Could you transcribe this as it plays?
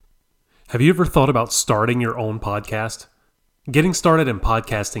Have you ever thought about starting your own podcast? Getting started in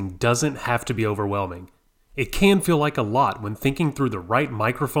podcasting doesn't have to be overwhelming. It can feel like a lot when thinking through the right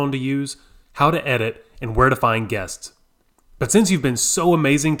microphone to use, how to edit, and where to find guests. But since you've been so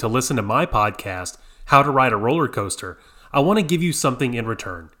amazing to listen to my podcast, How to Ride a Roller Coaster, I want to give you something in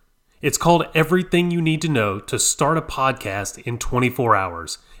return. It's called Everything You Need to Know to Start a Podcast in 24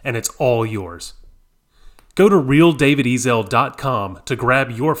 Hours, and it's all yours. Go to realdavidezel.com to grab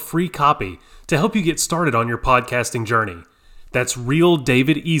your free copy to help you get started on your podcasting journey. That's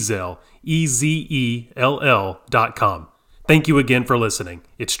realdavidezel, EZELL.com. Thank you again for listening.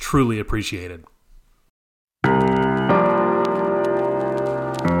 It's truly appreciated.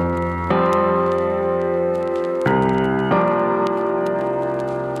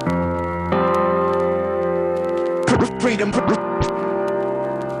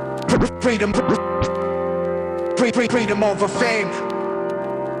 Freedom over fame.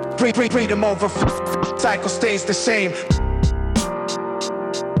 Freedom over cycle stays the same.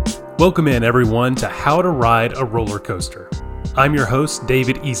 Welcome in, everyone, to How to Ride a Roller Coaster. I'm your host,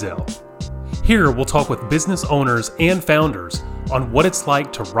 David Ezel. Here, we'll talk with business owners and founders on what it's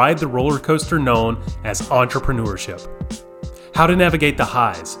like to ride the roller coaster known as entrepreneurship. How to navigate the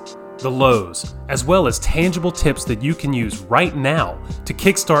highs, the lows, as well as tangible tips that you can use right now to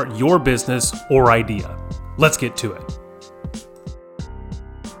kickstart your business or idea. Let's get to it.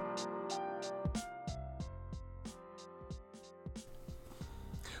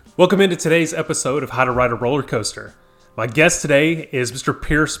 Welcome into today's episode of How to Ride a Roller Coaster. My guest today is Mr.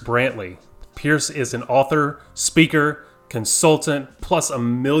 Pierce Brantley. Pierce is an author, speaker, consultant, plus a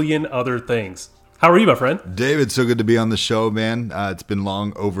million other things. How are you, my friend? David, so good to be on the show, man. It's been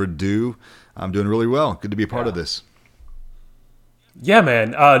long overdue. I'm doing really well. Good to be a part of this. Yeah,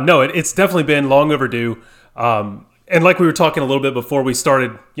 man. It's definitely been long overdue. And like we were talking a little bit before we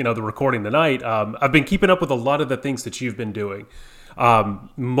started, the recording tonight, I've been keeping up with a lot of the things that you've been doing.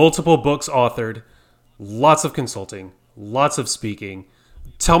 Multiple books authored, lots of consulting, lots of speaking.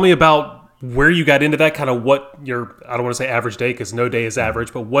 Tell me about where you got into that, kind of what your, I don't want to say average day because no day is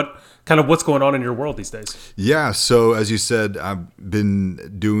average, but what's going on in your world these days? Yeah. So as you said, I've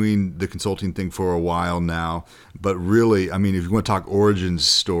been doing the consulting thing for a while now, but really, if you want to talk origin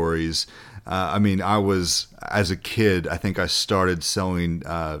stories, I was, as a kid, I think I started selling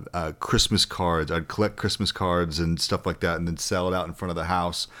Christmas cards. I'd collect Christmas cards and stuff like that and then sell it out in front of the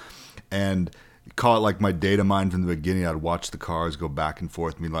house and call it like my data mine from the beginning. I'd watch the cars go back and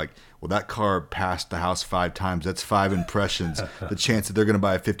forth and be like, well, that car passed the house 5 times. That's 5 impressions. The chance that they're going to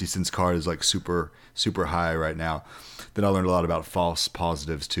buy a 50-cent card is like super, super high right now. Then I learned a lot about false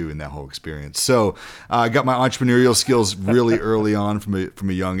positives too in that whole experience. So I got my entrepreneurial skills really early on from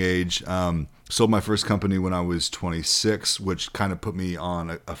a young age. Sold my first company when I was 26, which kind of put me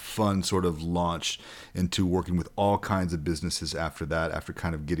on a fun sort of launch into working with all kinds of businesses after that, after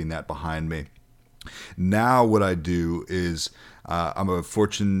kind of getting that behind me. Now what I do is I'm a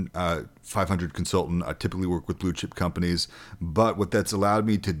Fortune 500 consultant. I typically work with blue chip companies, but what that's allowed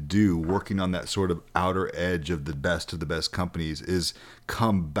me to do, working on that sort of outer edge of the best companies, is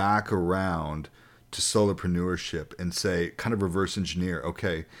come back around to solopreneurship and say, kind of reverse engineer,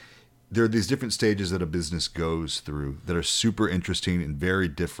 okay, there are these different stages that a business goes through that are super interesting and very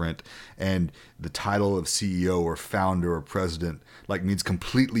different. And the title of CEO or founder or president means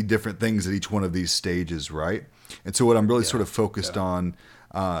completely different things at each one of these stages, right? And so what I'm really sort of focused on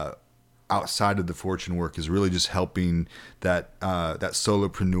outside of the Fortune work is really just helping that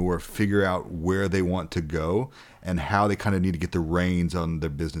solopreneur figure out where they want to go and how they kind of need to get the reins on their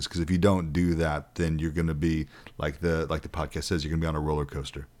business. Because if you don't do that, then you're going to be, like the podcast says, you're going to be on a roller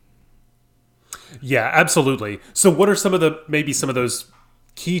coaster. Yeah, absolutely. So what are some of those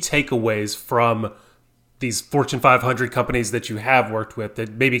key takeaways from these Fortune 500 companies that you have worked with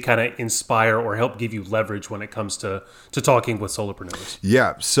that maybe kind of inspire or help give you leverage when it comes to talking with solopreneurs?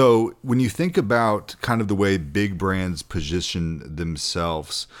 Yeah. So when you think about kind of the way big brands position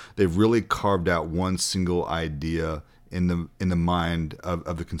themselves, they've really carved out one single idea in the mind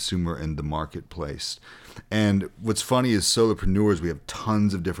of the consumer and the marketplace. And what's funny is solopreneurs, we have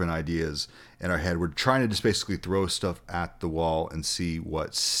tons of different ideas in our head. We're trying to just basically throw stuff at the wall and see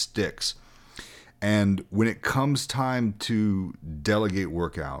what sticks. And when it comes time to delegate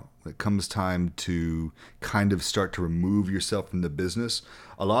work out, when it comes time to kind of start to remove yourself from the business,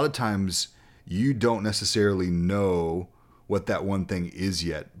 a lot of times you don't necessarily know what that one thing is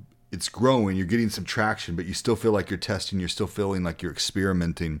yet. It's growing, you're getting some traction, but you still feel like you're testing, you're still feeling like you're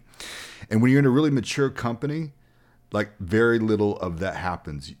experimenting. And when you're in a really mature company, like very little of that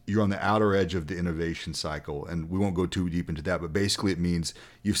happens. You're on the outer edge of the innovation cycle, and we won't go too deep into that, but basically it means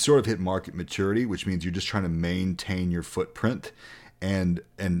you've sort of hit market maturity, which means you're just trying to maintain your footprint and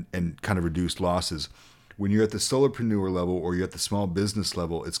kind of reduce losses. When you're at the solopreneur level or you're at the small business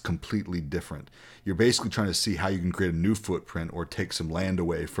level, it's completely different. You're basically trying to see how you can create a new footprint or take some land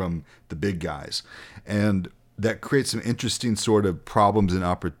away from the big guys. And that creates some interesting sort of problems and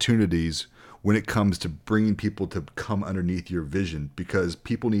opportunities when it comes to bringing people to come underneath your vision, because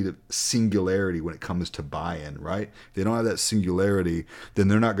people need a singularity when it comes to buy-in, right? If they don't have that singularity, then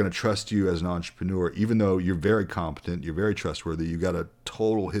they're not going to trust you as an entrepreneur, even though you're very competent, you're very trustworthy, you've got a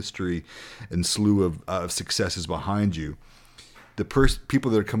total history and slew of successes behind you. The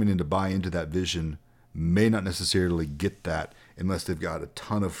people that are coming in to buy into that vision may not necessarily get that unless they've got a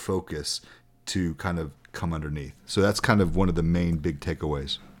ton of focus to kind of come underneath. So that's kind of one of the main big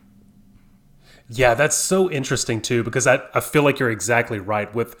takeaways. Yeah, that's so interesting too, because I feel like you're exactly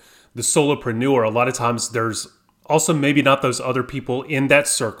right. With the solopreneur, a lot of times there's also maybe not those other people in that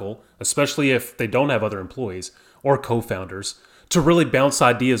circle, especially if they don't have other employees or co-founders, to really bounce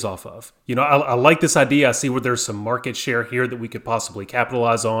ideas off of. You know, I like this idea. I see where there's some market share here that we could possibly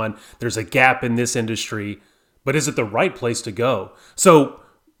capitalize on. There's a gap in this industry, but is it the right place to go? So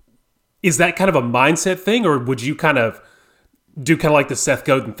is that kind of a mindset thing, or would you kind of do kind of like the Seth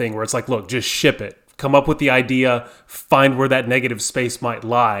Godin thing where it's like, look, just ship it, come up with the idea, find where that negative space might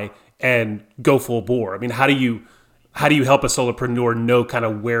lie, and go full bore? I mean, how do you help a solopreneur know kind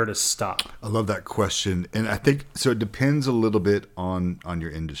of where to stop? I love that question. And I think, so it depends a little bit on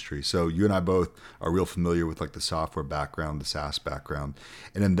your industry. So you and I both are real familiar with like the software background, the SaaS background.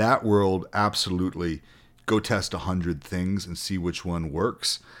 And in that world, absolutely go test 100 things and see which one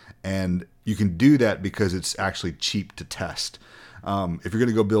works. And you can do that because it's actually cheap to test. If you're going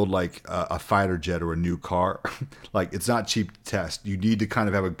to go build like a fighter jet or a new car, like it's not cheap to test. You need to kind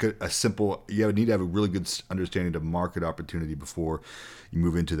of have you need to have a really good understanding of market opportunity before you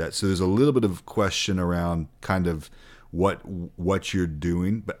move into that. So there's a little bit of question around kind of what you're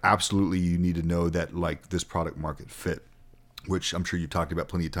doing, but absolutely you need to know that like this product market fit, which I'm sure you talked about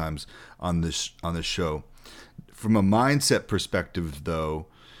plenty of times on this show. From a mindset perspective, though,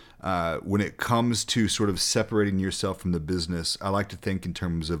 when it comes to sort of separating yourself from the business, I like to think in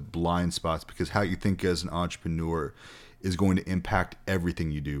terms of blind spots, because how you think as an entrepreneur is going to impact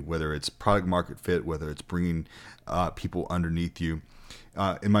everything you do, whether it's product market fit, whether it's bringing people underneath you.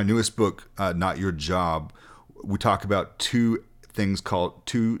 In my newest book, Not Your Job, we talk about two things called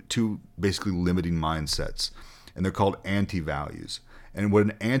two basically limiting mindsets, and they're called anti-values. And what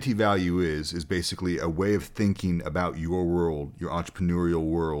an anti-value is basically a way of thinking about your world, your entrepreneurial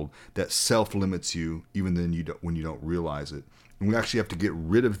world, that self-limits you even when you don't realize it. And we actually have to get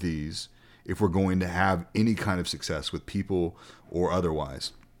rid of these if we're going to have any kind of success with people or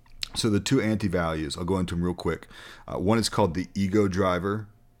otherwise. So the two anti-values, I'll go into them real quick. One is called the ego driver.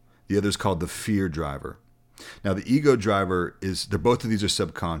 The other is called the fear driver. Now the ego driver both of these are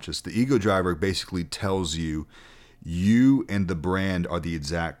subconscious. The ego driver basically tells you and the brand are the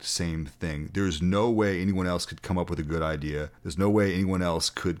exact same thing. There's no way anyone else could come up with a good idea. There's no way anyone else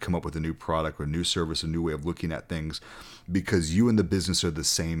could come up with a new product or a new service, a new way of looking at things, because you and the business are the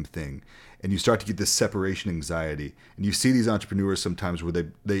same thing. And you start to get this separation anxiety. And you see these entrepreneurs sometimes where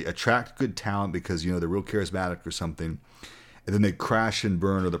they attract good talent because, you know, they're real charismatic or something, and then they crash and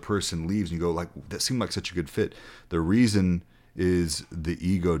burn, or the person leaves and you go like, that seemed like such a good fit. The reason is the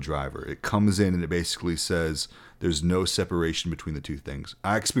ego driver. It comes in and it basically says there's no separation between the two things.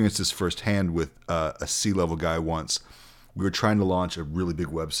 I experienced this firsthand with a C-level guy once. We were trying to launch a really big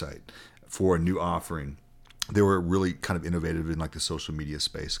website for a new offering. They were really kind of innovative in like the social media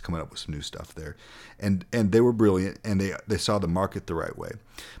space, coming up with some new stuff there. And they were brilliant, and they saw the market the right way.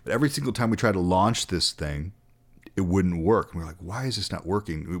 But every single time we tried to launch this thing, it wouldn't work. And we were like, why is this not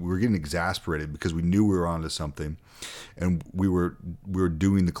working? We were getting exasperated because we knew we were onto something, and we were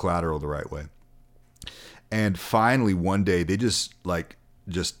doing the collateral the right way. And finally, one day, they just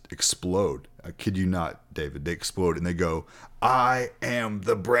explode. I kid you not, David. They explode and they go, I am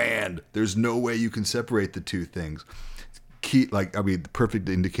the brand. There's no way you can separate the two things. The perfect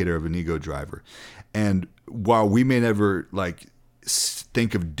indicator of an ego driver. And while we may never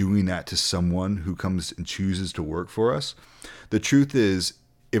think of doing that to someone who comes and chooses to work for us, the truth is,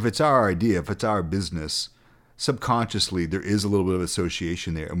 if it's our idea, if it's our business, subconsciously there is a little bit of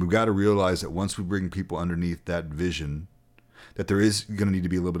association there. And we've got to realize that once we bring people underneath that vision, that there is going to need to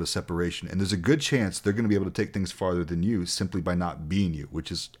be a little bit of separation. And there's a good chance they're going to be able to take things farther than you simply by not being you,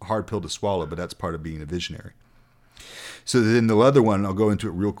 which is a hard pill to swallow, but that's part of being a visionary. So then the other one, I'll go into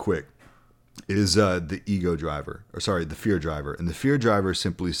it real quick. is the ego driver, or sorry, the fear driver. And the fear driver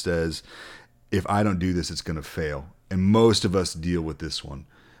simply says, if I don't do this, it's going to fail. And most of us deal with this one.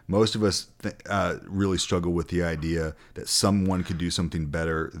 Most of us really struggle with the idea that someone could do something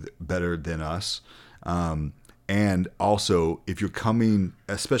better than us. And also, if you're coming,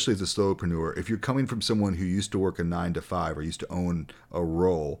 especially as a solopreneur, if you're coming from someone who used to work a 9 to 5 or used to own a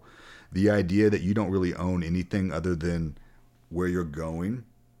role, the idea that you don't really own anything other than where you're going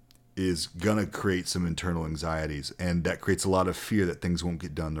is going to create some internal anxieties. And that creates a lot of fear that things won't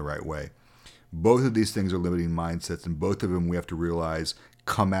get done the right way. Both of these things are limiting mindsets, and both of them we have to realize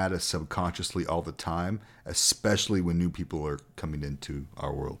come at us subconsciously all the time, especially when new people are coming into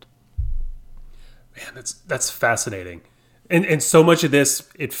our world. Man, that's fascinating. And so much of this,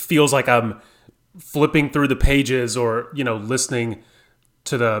 it feels like I'm flipping through the pages or, listening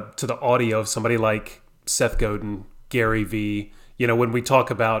to the audio of somebody like Seth Godin, Gary Vee, when we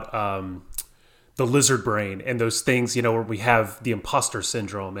talk about the lizard brain and those things, where we have the imposter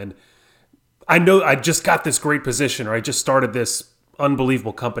syndrome. And I know I just got this great position, or I just started this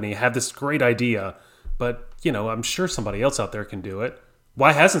unbelievable company, have this great idea, but, I'm sure somebody else out there can do it.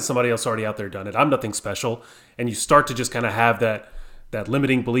 Why hasn't somebody else already out there done it? I'm nothing special. And you start to just kind of have that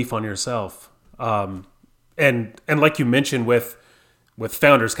limiting belief on yourself. And like you mentioned with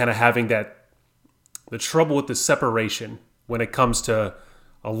founders kind of having the trouble with the separation when it comes to,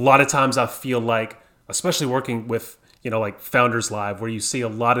 a lot of times I feel like, especially working with, like Founders Live, where you see a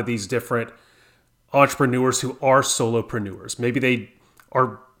lot of these different entrepreneurs who are solopreneurs. Maybe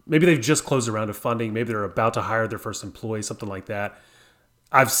they've just closed a round of funding. Maybe they're about to hire their first employee, something like that.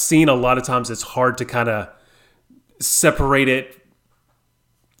 I've seen a lot of times it's hard to kind of separate it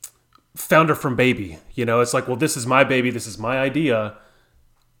founder from baby. It's like, well, this is my baby. This is my idea.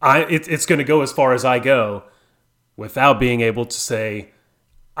 It's going to go as far as I go, without being able to say,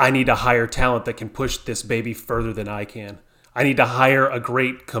 I need to hire talent that can push this baby further than I can. I need to hire a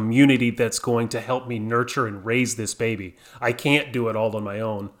great community that's going to help me nurture and raise this baby. I can't do it all on my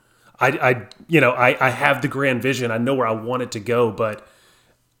own. I have the grand vision. I know where I want it to go, but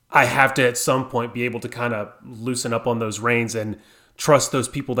I have to at some point be able to kind of loosen up on those reins and trust those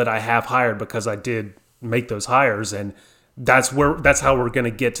people that I have hired, because I did make those hires. And that's how we're going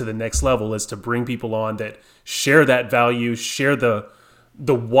to get to the next level, is to bring people on that share that value, share the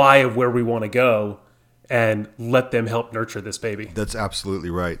why of where we want to go, and let them help nurture this baby. That's absolutely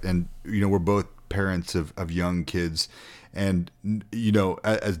right. And, we're both parents of young kids. And,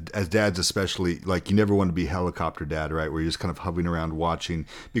 as dads especially, like, you never want to be helicopter dad, right? Where you're just kind of hovering around watching.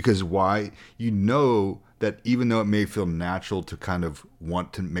 Because why? That even though it may feel natural to kind of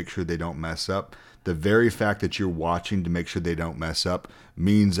want to make sure they don't mess up, the very fact that you're watching to make sure they don't mess up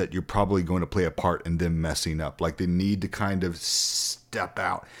means that you're probably going to play a part in them messing up. Like, they need to kind of step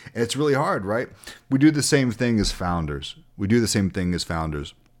out. And it's really hard, right? We do the same thing as founders.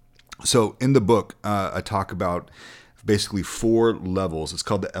 So in the book, I talk about basically 4 levels. It's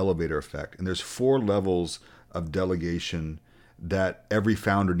called the elevator effect. And there's 4 levels of delegation that every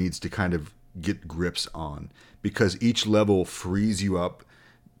founder needs to kind of get grips on, because each level frees you up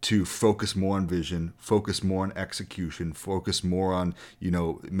to focus more on vision, focus more on execution, focus more on,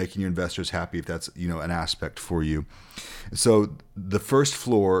 making your investors happy, if that's, an aspect for you. So the first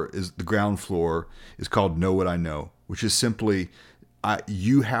floor is the ground floor, is called Know What I Know, which is simply,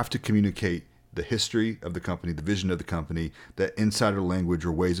 you have to communicate the history of the company, the vision of the company, the insider language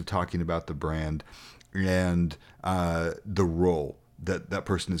or ways of talking about the brand, and the role that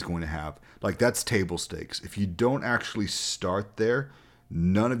person is going to have. Like, that's table stakes. If you don't actually start there,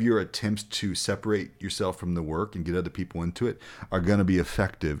 none of your attempts to separate yourself from the work and get other people into it are going to be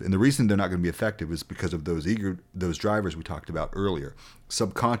effective. And the reason they're not going to be effective is because of those drivers we talked about earlier.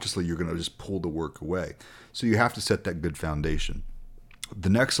 Subconsciously, you're going to just pull the work away. So you have to set that good foundation. The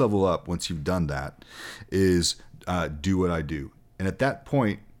next level up, once you've done that, is do what I do. And at that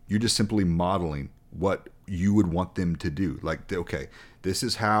point, you're just simply modeling what you would want them to do. Like, okay, this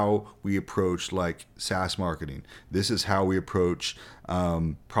is how we approach like SaaS marketing. This is how we approach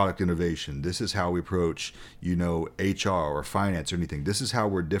product innovation. This is how we approach, HR or finance or anything. This is how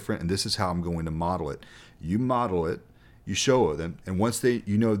we're different, and this is how I'm going to model it. You model it, you show them, and once they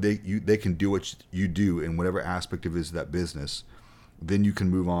can do what you do in whatever aspect of that business, then you can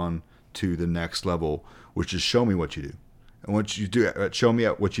move on to the next level, which is show me what you do. And once you do show me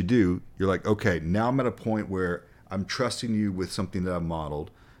what you do, you're like, okay, now I'm at a point where I'm trusting you with something that I've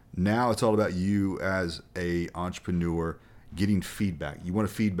modeled. Now it's all about you as a entrepreneur getting feedback. You want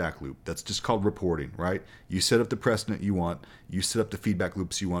a feedback loop. That's just called reporting, right? You set up the precedent you want. You set up the feedback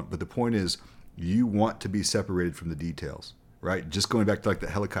loops you want. But the point is, you want to be separated from the details. right? Just going back to like the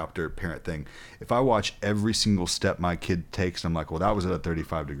helicopter parent thing. If I watch every single step my kid takes, and I'm like, well, that was at a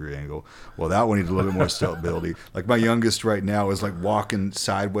 35-degree angle. Well, that one needs a little bit more stability. Like my youngest right now is like walking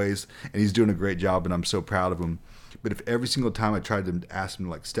sideways, and he's doing a great job, and I'm so proud of him. But if every single time I tried to ask him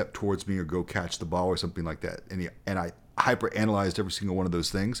to like step towards me or go catch the ball or something like that, and I hyper analyzed every single one of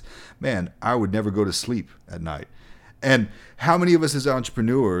those things, man, I would never go to sleep at night. And how many of us as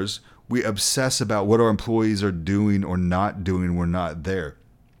entrepreneurs, we obsess about what our employees are doing or not doing. We're not there.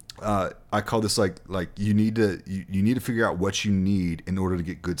 I call this like you need to figure out what you need in order to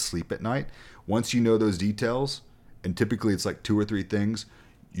get good sleep at night. Once you know those details, and typically it's like 2 or 3 things,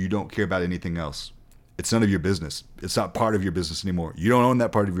 you don't care about anything else. It's none of your business. It's not part of your business anymore. You don't own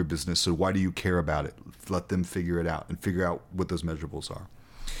that part of your business, so why do you care about it? Let them figure it out and figure out what those measurables are.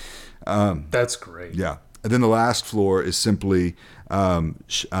 That's great. Yeah. And then the last floor is simply, I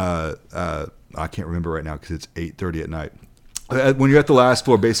can't remember right now because it's 8:30 at night. When you're at the last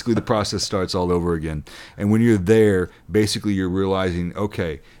floor, basically the process starts all over again. And when you're there, basically you're realizing,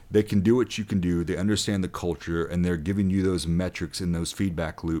 okay, they can do what you can do. They understand the culture, and they're giving you those metrics and those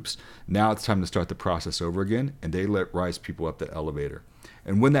feedback loops. Now it's time to start the process over again, and they let rise people up the elevator.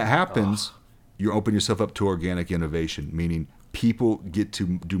 And when that happens, you open yourself up to organic innovation, meaning people get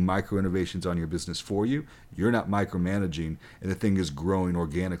to do micro innovations on your business for you. You're not micromanaging, and the thing is growing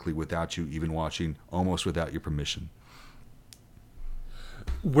organically without you even watching, almost without your permission.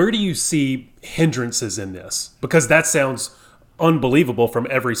 Where do you see hindrances in this? Because that sounds unbelievable from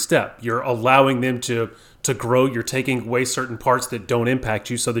every step. You're allowing them to grow. You're taking away certain parts that don't impact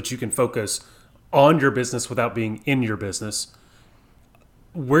you so that you can focus on your business without being in your business.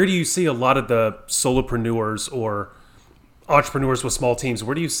 Where do you see a lot of the solopreneurs or entrepreneurs with small teams,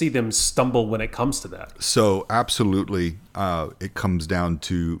 where do you see them stumble when it comes to that? So absolutely, it comes down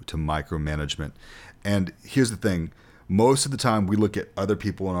to micromanagement. And here's the thing. Most of the time we look at other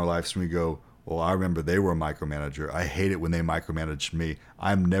people in our lives and we go, well, I remember they were a micromanager. I hate it when they micromanaged me.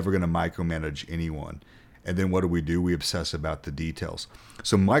 I'm never going to micromanage anyone. And then what do? We obsess about the details.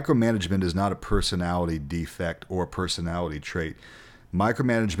 So micromanagement is not a personality defect or a personality trait.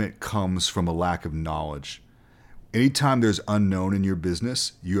 Micromanagement comes from a lack of knowledge. Anytime there's unknown in your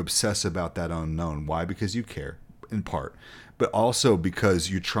business, you obsess about that unknown. Why? Because you care, in part. But also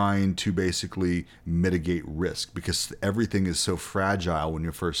because you're trying to basically mitigate risk, because everything is so fragile when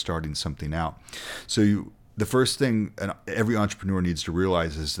you're first starting something out. So the first thing every entrepreneur needs to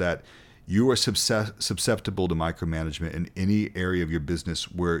realize is that you are susceptible to micromanagement in any area of your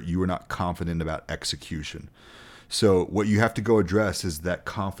business where you are not confident about execution. So what you have to go address is that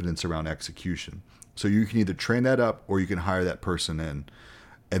confidence around execution. So you can either train that up or you can hire that person in.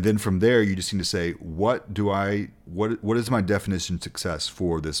 And then from there, you just need to say, what is my definition of success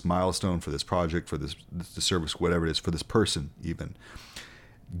for this milestone, for this project, for this service, whatever it is, for this person even.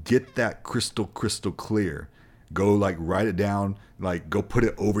 Get that crystal clear. Go like write it down, like go put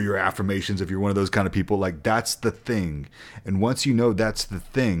it over your affirmations if you're one of those kind of people. Like that's the thing. And once you know that's the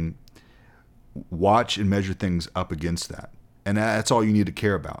thing, watch and measure things up against that. And that's all you need to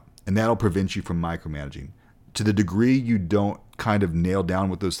care about. And that'll prevent you from micromanaging. To the degree you don't kind of nail down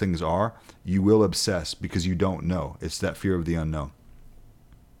what those things are, you will obsess because you don't know. It's that fear of the unknown.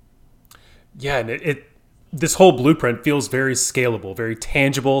 Yeah, and this whole blueprint feels very scalable, very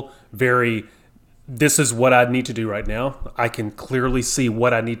tangible, this is what I need to do right now. I can clearly see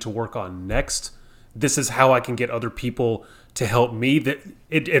what I need to work on next. This is how I can get other people to help me. That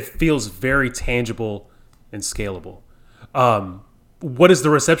it feels very tangible and scalable. What has the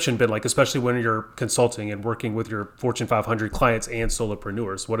reception been like, especially when you're consulting and working with your Fortune 500 clients and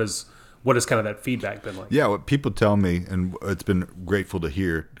solopreneurs? What has kind of that feedback been like? Yeah, what people tell me, and it's been grateful to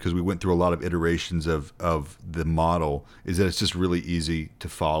hear because we went through a lot of iterations of the model, is that it's just really easy to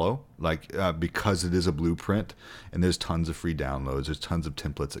follow, because it is a blueprint and there's tons of free downloads. There's tons of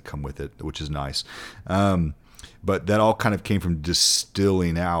templates that come with it, which is nice. But that all kind of came from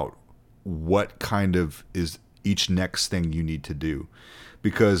distilling out what kind of is each next thing you need to do.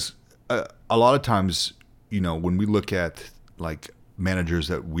 Because a lot of times, when we look at like managers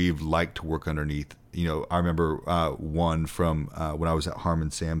that we've liked to work underneath, I remember one from when I was at Harman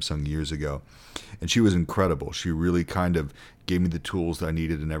Samsung years ago, and she was incredible. She really kind of gave me the tools that I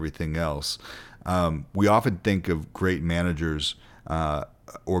needed and everything else. We often think of great managers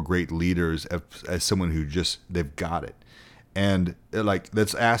or great leaders as someone who just, they've got it. And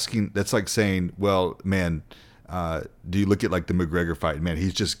that's like saying, well, man, do you look at like the McGregor fight? Man,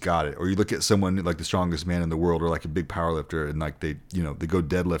 he's just got it. Or you look at someone like the strongest man in the world, or like a big power lifter, and like they go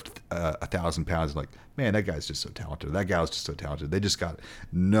deadlift 1,000 pounds. And like, man, that guy's just so talented. That guy was just so talented. They just got it.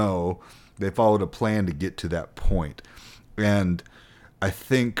 No, they followed a plan to get to that point. And I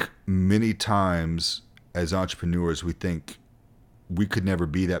think many times as entrepreneurs, we think we could never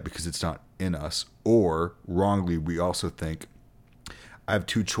be that because it's not in us. Or wrongly, we also think I have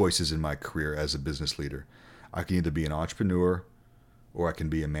two choices in my career as a business leader. I can either be an entrepreneur or I can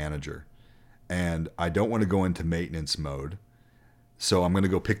be a manager. And I don't want to go into maintenance mode. So I'm going to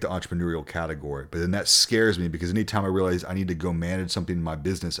go pick the entrepreneurial category. But then that scares me because anytime I realize I need to go manage something in my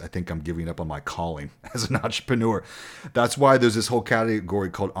business, I think I'm giving up on my calling as an entrepreneur. That's why there's this whole category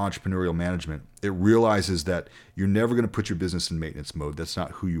called entrepreneurial management. It realizes that you're never going to put your business in maintenance mode. That's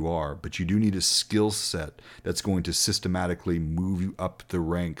not who you are. But you do need a skill set that's going to systematically move you up the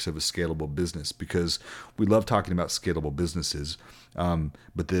ranks of a scalable business, because we love talking about scalable businesses.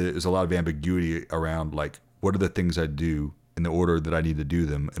 But there's a lot of ambiguity around, like, what are the things I do in the order that I need to do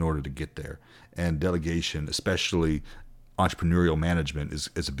them in order to get there. And delegation, especially entrepreneurial management,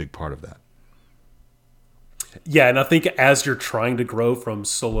 is a big part of that. Yeah, and I think as you're trying to grow from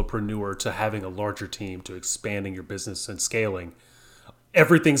solopreneur to having a larger team to expanding your business and scaling,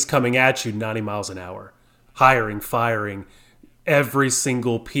 everything's coming at you 90 miles an hour. Hiring, firing, every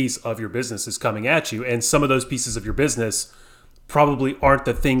single piece of your business is coming at you. And some of those pieces of your business probably aren't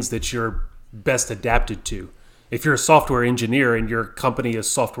the things that you're best adapted to. If you're a software engineer and your company is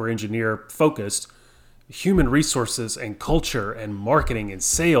software engineer focused, human resources and culture and marketing and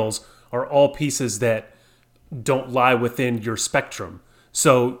sales are all pieces that don't lie within your spectrum.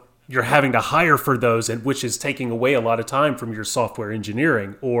 So you're having to hire for those, and which is taking away a lot of time from your software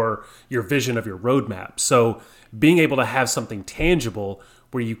engineering or your vision of your roadmap. So being able to have something tangible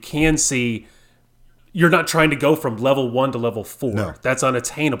where you can see, you're not trying to go from level 1 to level 4. No. That's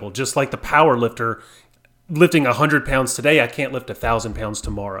unattainable. Just like the power lifter lifting 100 pounds today, I can't lift 1,000 pounds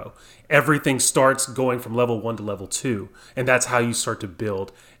tomorrow. Everything starts going from level 1 to level 2, and that's how you start to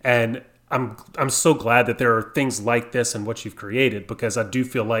build. And I'm so glad that there are things like this and what you've created, because I do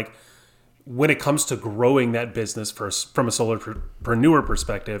feel like when it comes to growing that business from a solopreneur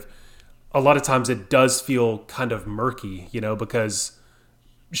perspective, a lot of times it does feel kind of murky, because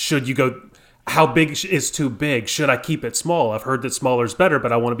should you go, how big is too big? Should I keep it small? I've heard that smaller is better,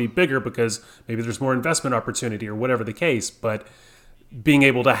 but I want to be bigger because maybe there's more investment opportunity or whatever the case. But being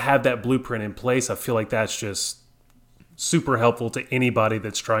able to have that blueprint in place, I feel like that's just super helpful to anybody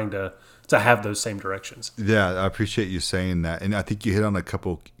that's trying to have those same directions. Yeah, I appreciate you saying that. And I think you hit on a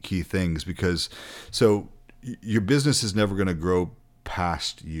couple key things, because so your business is never going to grow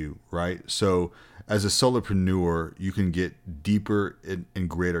past you, right? So as a solopreneur, you can get deeper and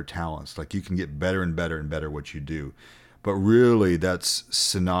greater talents. Like, you can get better and better and better what you do. But really, that's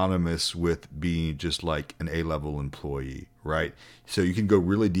synonymous with being just like an A-level employee, right? So you can go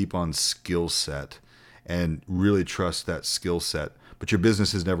really deep on skill set and really trust that skill set. But your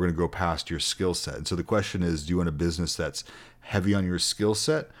business is never going to go past your skill set. And so the question is, do you want a business that's heavy on your skill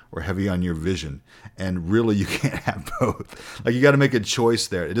set or heavy on your vision? And really, you can't have both. Like, you got to make a choice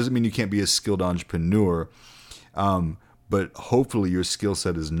there. It doesn't mean you can't be a skilled entrepreneur, but hopefully your skill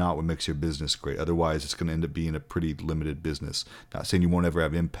set is not what makes your business great. Otherwise, it's going to end up being a pretty limited business. Not saying you won't ever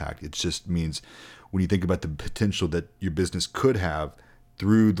have impact. It just means when you think about the potential that your business could have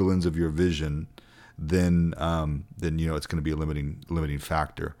through the lens of your vision, then it's going to be a limiting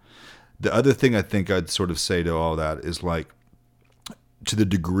factor. The other thing I think I'd sort of say to all that is, like, to the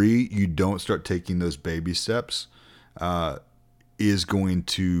degree you don't start taking those baby steps, is going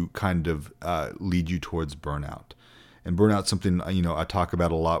to kind of lead you towards burnout. And burnout's something I talk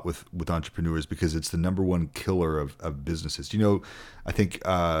about a lot with entrepreneurs, because it's the number one killer of businesses. I think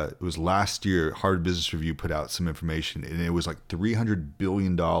it was last year, Harvard Business Review put out some information, and it was like $300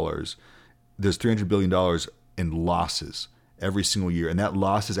 billion. There's $300 billion in losses every single year. And that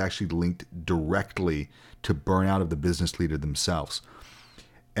loss is actually linked directly to burnout of the business leader themselves.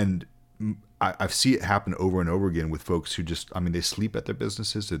 And I see it happen over and over again with folks who just, they sleep at their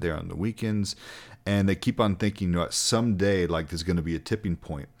businesses. They're there on the weekends, and they keep on thinking, someday, like, there's going to be a tipping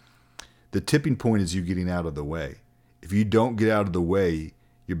point. The tipping point is you getting out of the way. If you don't get out of the way,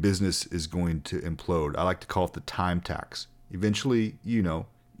 your business is going to implode. I like to call it the time tax. Eventually,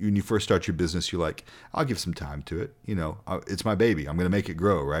 when you first start your business, you're like, I'll give some time to it. It's my baby. I'm going to make it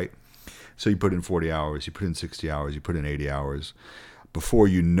grow, right? So you put in 40 hours, you put in 60 hours, you put in 80 hours. Before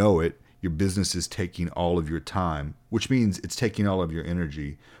you know it, your business is taking all of your time, which means it's taking all of your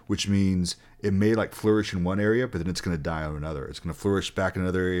energy, which means it may flourish in one area, but then it's going to die on another. It's going to flourish back in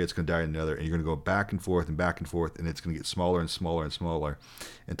another area, it's going to die in another, and you're going to go back and forth, and it's going to get smaller and smaller and smaller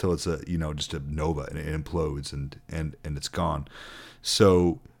until it's just a nova, and it implodes and it's gone.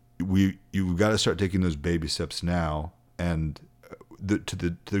 So you've got to start taking those baby steps now. And to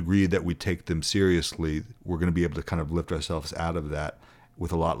the degree that we take them seriously, we're going to be able to kind of lift ourselves out of that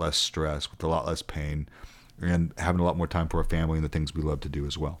with a lot less stress, with a lot less pain, and having a lot more time for our family and the things we love to do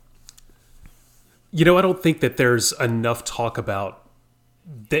as well. You know, I don't think that there's enough talk about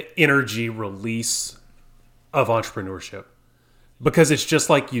the energy release of entrepreneurship, because it's just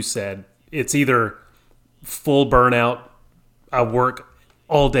like you said, it's either full burnout, I work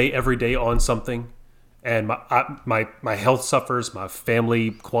all day, every day on something, and my health suffers, my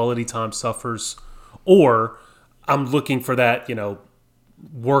family quality time suffers, or I'm looking for that,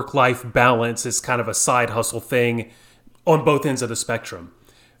 work-life balance is kind of a side hustle thing on both ends of the spectrum.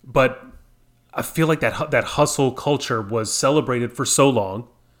 But I feel like that hustle culture was celebrated for so long,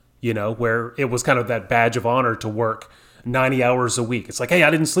 where it was kind of that badge of honor to work 90 hours a week. It's like, hey,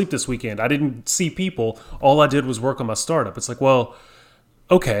 I didn't sleep this weekend. I didn't see people. All I did was work on my startup. It's like, well,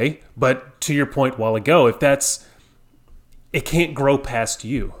 okay. But to your point a while ago, it can't grow past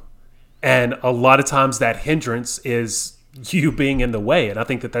you. And a lot of times that hindrance is you being in the way. And I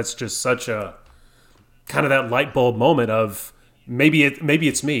think that that's just such a kind of that light bulb moment of maybe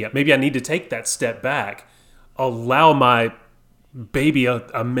it's me. Maybe I need to take that step back, allow my baby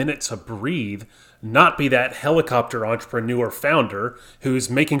a minute to breathe, not be that helicopter entrepreneur founder who's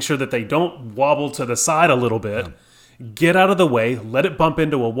making sure that they don't wobble to the side a little bit. Get out of the way, let it bump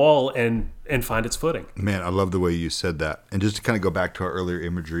into a wall and find its footing. Man, I love the way you said that. And just to kind of go back to our earlier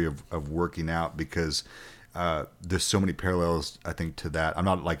imagery of working out, because there's so many parallels, I think, to that. I'm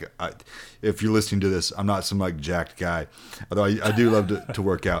not like, if you're listening to this, I'm not some like jacked guy, although I do love to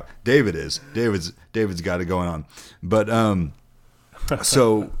work out. David is. David's got it going on. But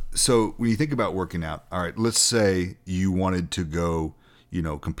so when you think about working out, all right, let's say you wanted to go,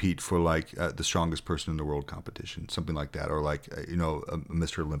 compete for like the strongest person in the world competition, something like that, or like, a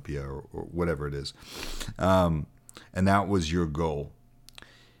Mr. Olympia or whatever it is. And that was your goal.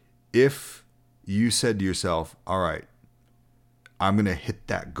 If you said to yourself, all right, I'm going to hit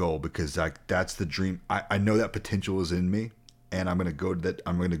that goal because like that's the dream. I know that potential is in me and I'm going to go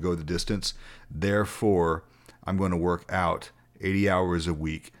the distance. Therefore, I'm going to work out 80 hours a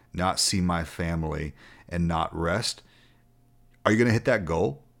week, not see my family and not rest. Are you going to hit that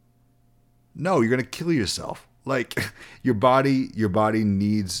goal? No, you're going to kill yourself. Like your body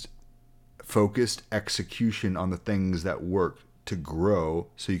needs focused execution on the things that work to grow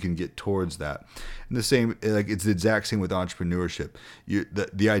so you can get towards that. And the same, like it's the exact same with entrepreneurship.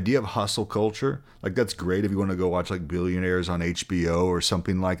 The idea of hustle culture, like that's great if you want to go watch like Billionaires on HBO or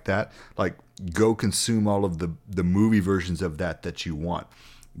something like that. Like go consume all of the movie versions of that you want.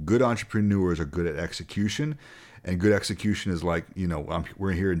 Good entrepreneurs are good at execution. And good execution is like,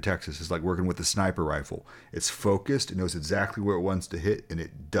 we're here in Texas. It's like working with a sniper rifle. It's focused. It knows exactly where it wants to hit, and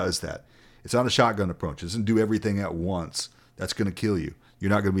it does that. It's not a shotgun approach. It doesn't do everything at once. That's going to kill you. You're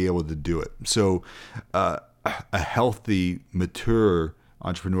not going to be able to do it. So a healthy, mature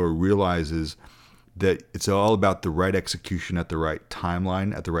entrepreneur realizes that it's all about the right execution at the right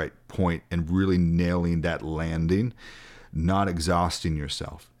timeline, at the right point, and really nailing that landing, not exhausting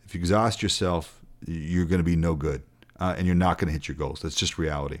yourself. If you exhaust yourself, you're going to be no good, and you're not going to hit your goals. That's just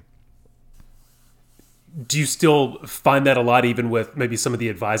reality. Do you still find that a lot, even with maybe some of the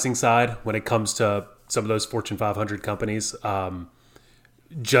advising side, when it comes to some of those Fortune 500 companies?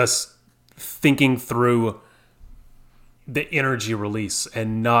 Just thinking through the energy release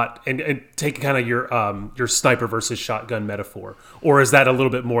and take kind of your sniper versus shotgun metaphor, or is that a little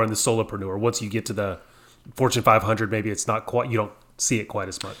bit more in the solopreneur? Once you get to the Fortune 500, maybe it's not quite. You don't see it quite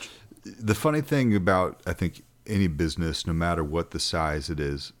as much. The funny thing about, I think, any business, no matter what the size it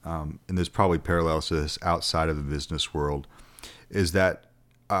is, and there's probably parallels to this outside of the business world, is that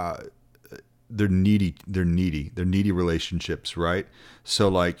they're needy relationships, right? So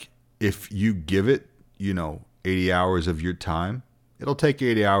like if you give it, 80 hours of your time, it'll take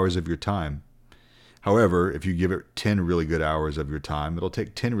 80 hours of your time. However, if you give it 10 really good hours of your time, it'll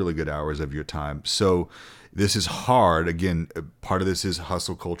take 10 really good hours of your time. So this is hard. Again, part of this is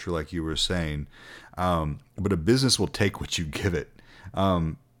hustle culture, like you were saying. But a business will take what you give it.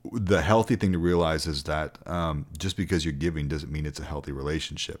 The healthy thing to realize is that just because you're giving doesn't mean it's a healthy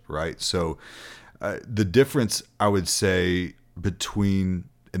relationship, right? So the difference, I would say, between,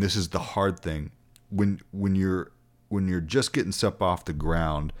 and this is the hard thing, when you're just getting stuff off the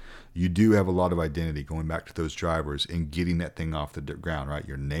ground, you do have a lot of identity, going back to those drivers and getting that thing off the ground, right?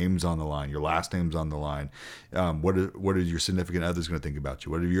 Your name's on the line, your last name's on the line. What are your significant others going to think about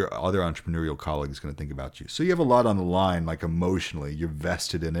you? What are your other entrepreneurial colleagues going to think about you? So you have a lot on the line, like emotionally, you're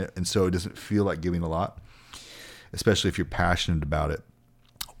vested in it. And so it doesn't feel like giving a lot, especially if you're passionate about it.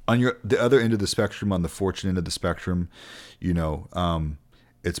 On the other end of the spectrum, on the fortune end of the spectrum,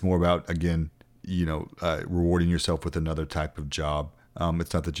 it's more about, again, rewarding yourself with another type of job.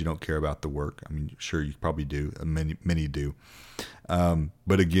 It's not that you don't care about the work. I mean, sure, you probably do. Many do.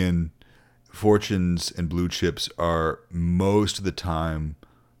 But again, fortunes and blue chips are most of the time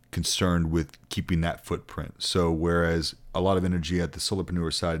concerned with keeping that footprint. So whereas a lot of energy at the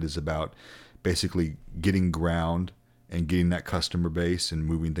solopreneur side is about basically getting ground and getting that customer base and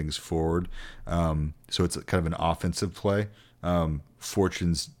moving things forward. So it's kind of an offensive play.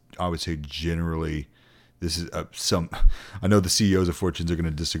 Fortunes, I would say generally, this is I know the CEOs of Fortunes are going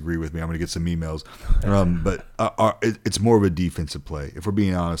to disagree with me. I'm going to get some emails. But it's more of a defensive play. If we're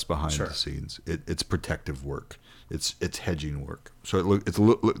being honest behind the scenes, it's protective work. It's hedging work. So it looks a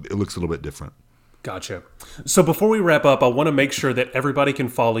little bit different. Gotcha. So before we wrap up, I want to make sure that everybody can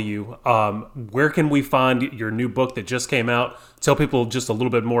follow you. Where can we find your new book that just came out? Tell people just a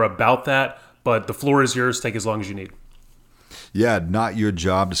little bit more about that, but the floor is yours. Take as long as you need. Yeah, Not Your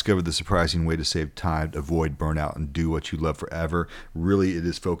Job. Discover the surprising way to save time, avoid burnout, and do what you love forever. Really, it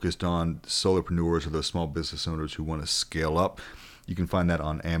is focused on solopreneurs or those small business owners who want to scale up. You can find that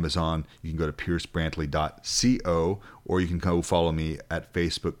on Amazon. You can go to piercebrantley.co, or you can go follow me at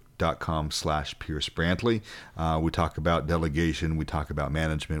facebook.com/piercebrantley. We talk about delegation, we talk about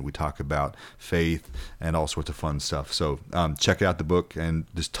management, we talk about faith, and all sorts of fun stuff. So check out the book, and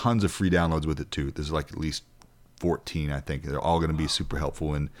there's tons of free downloads with it too. There's like at least 14, I think. They're all going to be super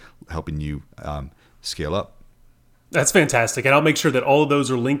helpful in helping you scale up. That's fantastic. And I'll make sure that all of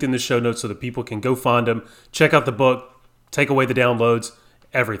those are linked in the show notes so that people can go find them, check out the book, take away the downloads,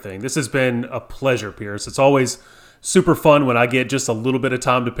 everything. This has been a pleasure, Pierce. It's always super fun when I get just a little bit of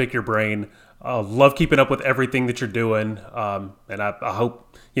time to pick your brain. Love keeping up with everything that you're doing. And I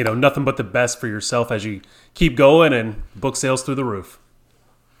hope, nothing but the best for yourself as you keep going and book sales through the roof.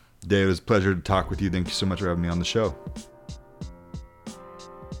 Dave, it was a pleasure to talk with you. Thank you so much for having me on the show.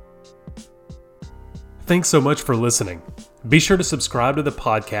 Thanks so much for listening. Be sure to subscribe to the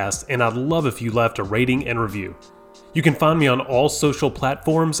podcast, and I'd love if you left a rating and review. You can find me on all social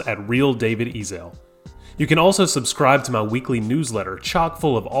platforms at Real David Ezel. You can also subscribe to my weekly newsletter, chock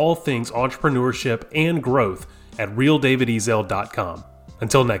full of all things entrepreneurship and growth at realdavidezel.com.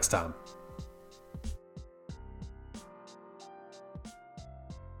 Until next time.